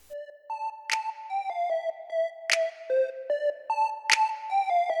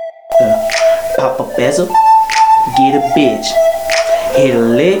Pop a bezel, get a bitch, hit a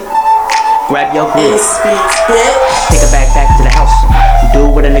lick, grab your grip, take her back to the house, do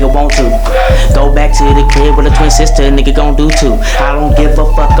what a nigga want to. Go back to the crib with a twin sister, nigga gon' do too. I don't give a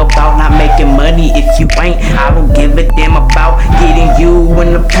fuck about not making money if you ain't. I don't give a damn about getting you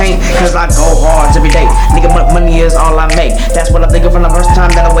in the paint, cause I go hard every day. Nigga, money is all I make. That's what I'm thinking from the first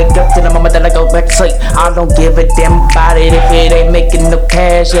time that I wake up to the moment that I go back to sleep. I don't give a damn about it if it ain't making no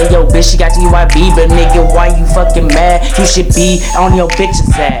cash. Yeah, yo, bitch, she got TYB, but nigga, why you fucking mad? You should be on your bitch's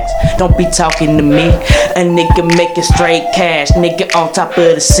ass. Don't be talking to me. A nigga making straight cash. Nigga on top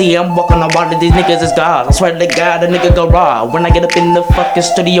of the sea. I'm walking on water, these niggas is gods. I swear to God, a nigga go raw. When I get up in the fucking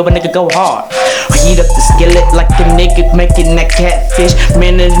studio, a nigga go hard. Heat up the skillet like a nigga making that catfish.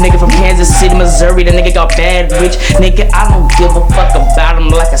 Man, this nigga from Kansas City, Missouri, the nigga got bad rich. Nigga, I don't give a fuck about him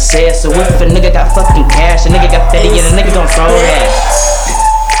like I said. So if a nigga got fucking cash, a nigga got fatty, and a nigga gon' throw that.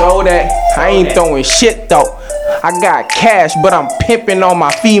 Throw that. I ain't throwing shit though. I got cash, but I'm pimping on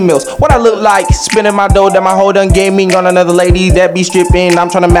my females. What I look like? Spending my dough that my hoe done gave me on another lady that be stripping. I'm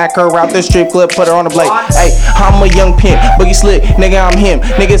tryna mac her out the strip club, put her on the blade. Hey, I'm a young pimp, Boogie Slick, nigga, I'm him.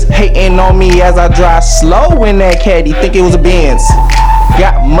 Niggas hating on me as I drive slow in that caddy, think it was a Benz.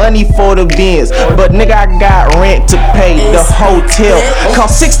 Got money for the bins, but nigga, I got rent to pay. The hotel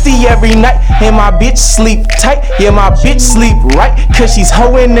cost 60 every night, and my bitch sleep tight. Yeah, my bitch sleep right, cause she's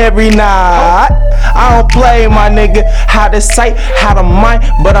hoeing every night. I don't play, my nigga. How to sight, how to mind,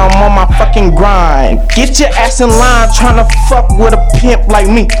 but I'm on my fucking grind. Get your ass in line, tryna fuck with a pimp like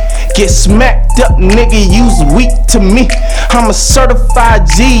me. Get smacked up, nigga, you's weak to me. I'm a certified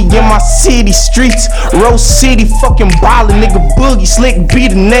G in my city streets. Rose City, fucking ballin', nigga. Boogie Slick be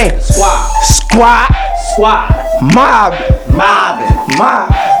the name. Squad.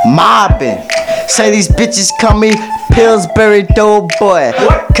 Mobbin. Say these bitches call me Pillsbury Doughboy,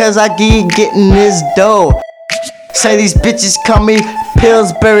 cause I keep getting this dough. Say these bitches call me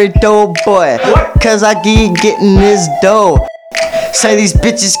Pillsbury Doughboy, cause I keep getting this dough. Say these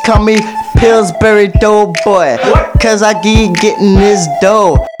bitches call me Pillsbury Doughboy, cause I keep getting this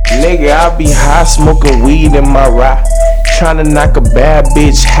dough. Nigga, I be high smoking weed in my ride, tryna knock a bad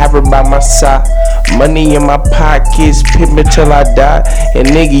bitch, have her by my side. Money in my pockets, pimpin' till I die. And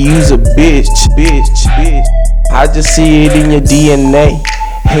nigga, you's a bitch. I just see it in your DNA,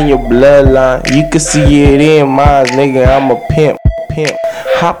 in your bloodline. You can see it in mine, nigga, I'm a pimp.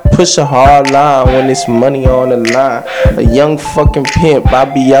 I push a hard line when it's money on the line. A young fucking pimp, I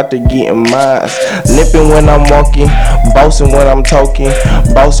be out there getting mines. Limping when I'm walking, bossing when I'm talking,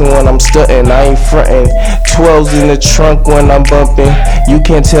 bossing when I'm stunting, I ain't frontin'. 12s in the trunk when I'm bumping. You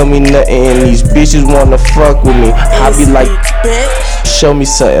can't tell me nothing. These bitches wanna fuck with me. I be like, show me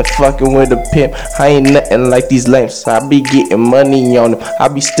something, fucking with a pimp. I ain't nothing like these lames. I be getting money on them, I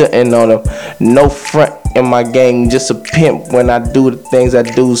be stunting on them. No front in my gang, just a pimp when I do the things I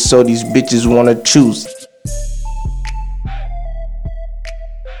do, so these bitches wanna choose.